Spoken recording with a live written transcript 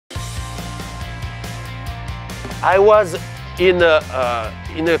I was in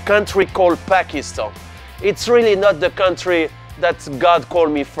a country called Pakistan. It's really not the country that God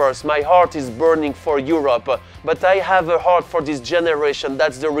called me first. My heart is burning for Europe, but I have a heart for this generation.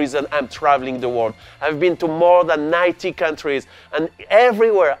 That's the reason I'm traveling the world. I've been to more than 90 countries, and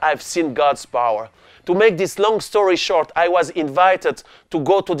everywhere I've seen God's power. To make this long story short, I was invited to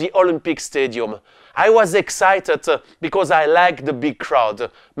go to the Olympic Stadium. I was excited because I like the big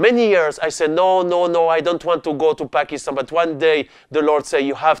crowd. Many years I said, no, I don't want to go to Pakistan. But one day the Lord said,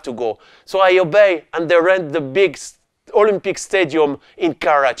 you have to go. So I obey, and they rent the big Olympic Stadium in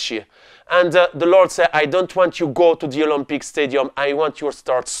Karachi. And the Lord said, I don't want you to go to the Olympic Stadium. I want you to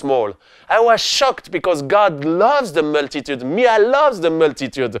start small. I was shocked because God loves the multitude. Me, I love the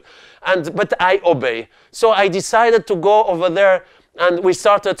multitude. But I obey. So I decided to go over there, and we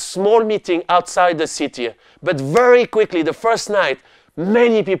started small meeting outside the city. But very quickly, the first night,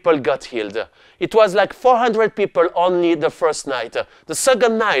 many people got healed. It was like 400 people only the first night. The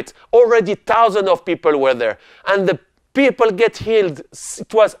second night, already thousands of people were there. And the people get healed.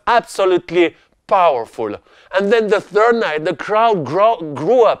 It was absolutely powerful. And then the third night, the crowd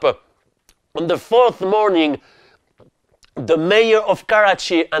grew up. On the fourth morning, the mayor of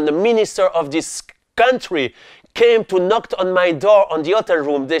Karachi and the minister of this country came to knock on my door on the hotel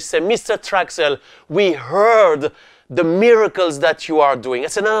room. They said, Mr. Trachsel, we heard the miracles that you are doing. I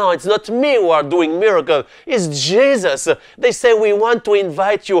said, no, it's not me who are doing miracles. It's Jesus. They say, we want to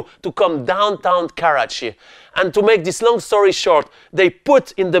invite you to come downtown Karachi. And to make this long story short, they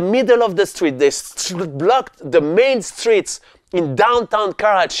put in the middle of the street, they blocked the main streets in downtown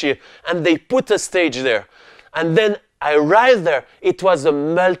Karachi, and they put a stage there. And then I arrived there. It was a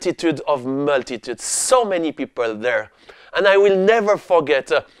multitude of multitudes, so many people there. And I will never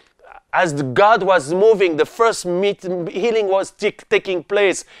forget, as God was moving, the first healing was taking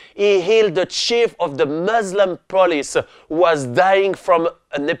place. He healed the chief of the Muslim police who was dying from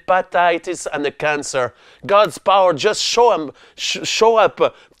an hepatitis and a cancer. God's power just show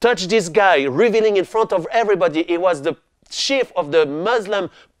up, touch this guy, revealing in front of everybody. He was the chief of the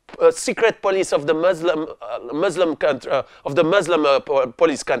Muslim secret police of the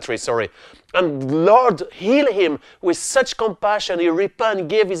police country, sorry. And Lord healed him with such compassion. He repented,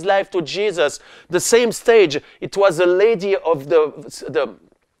 gave his life to Jesus. The same stage, it was a lady of the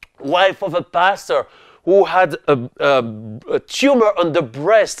wife of a pastor who had a tumor on the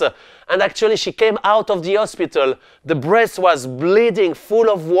breast. And actually she came out of the hospital. The breast was bleeding, full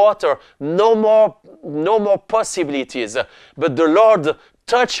of water. No more possibilities. But the Lord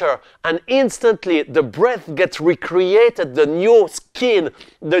touch her, and instantly the breath gets recreated, the new skin,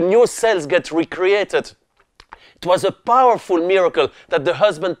 the new cells get recreated. It was a powerful miracle that the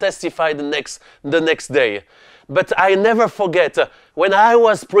husband testified the next day. But I never forget, when I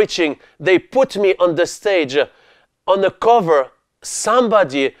was preaching, they put me on the stage, on the cover,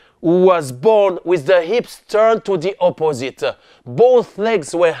 somebody who was born with the hips turned to the opposite. Both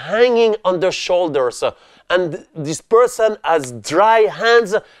legs were hanging on the shoulders. And this person has dry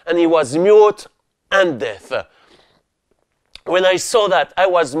hands, and he was mute and deaf. When I saw that, I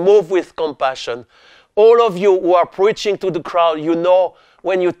was moved with compassion. All of you who are preaching to the crowd, you know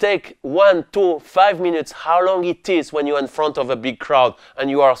when you take 1, 2, 5 minutes, how long it is when you're in front of a big crowd and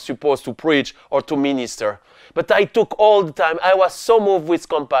you are supposed to preach or to minister. But I took all the time. I was so moved with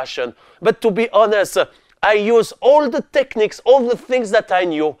compassion. But to be honest, I used all the techniques, all the things that I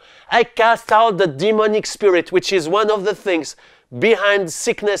knew. I cast out the demonic spirit, which is one of the things behind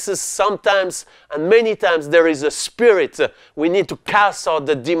sicknesses sometimes, and many times there is a spirit. We need to cast out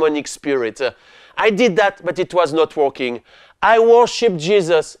the demonic spirit. I did that, but it was not working. I worshiped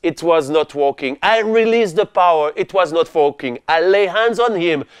Jesus, it was not working. I released the power, it was not working. I lay hands on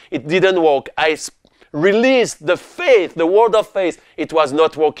him, it didn't work. I released the faith, the word of faith, it was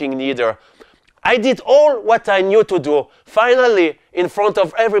not working neither. I did all what I knew to do, finally, in front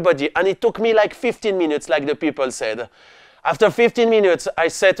of everybody, and it took me like 15 minutes, like the people said. After 15 minutes, I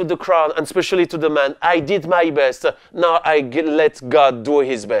said to the crowd, and especially to the man, I did my best. Now I let God do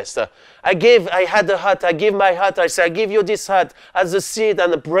his best. I had a hat, I gave my hat, I said, I give you this hat as a seed,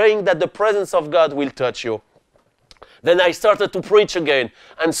 and praying that the presence of God will touch you. Then I started to preach again,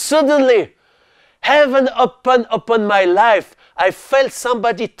 and suddenly, heaven opened upon my life. I felt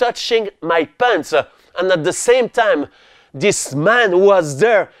somebody touching my pants, and at the same time, this man who was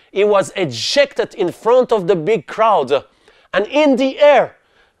there, he was ejected in front of the big crowd, and in the air,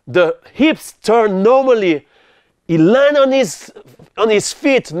 the hips turned normally. He landed on his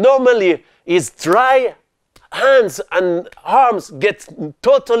feet normally. His dry hands and arms get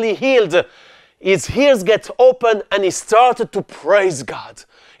totally healed. His ears get open, and he started to praise God.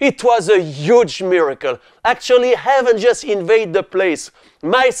 It was a huge miracle. Actually, heaven just invaded the place.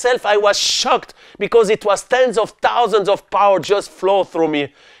 Myself, I was shocked because it was tens of thousands of power just flow through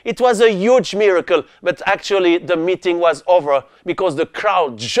me. It was a huge miracle, but actually the meeting was over because the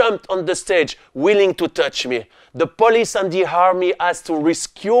crowd jumped on the stage willing to touch me. The police and the army has to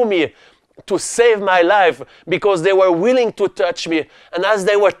rescue me, to save my life, because they were willing to touch me. And as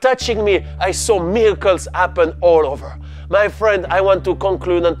they were touching me, I saw miracles happen all over. My friend, I want to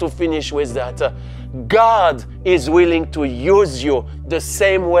conclude and to finish with that. God is willing to use you the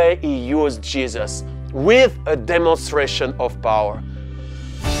same way He used Jesus, with a demonstration of power.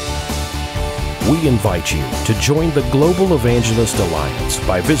 We invite you to join the Global Evangelist Alliance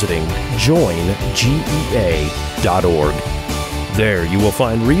by visiting joingeea.org. There you will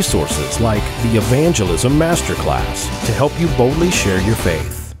find resources like the Evangelism Masterclass to help you boldly share your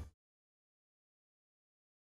faith.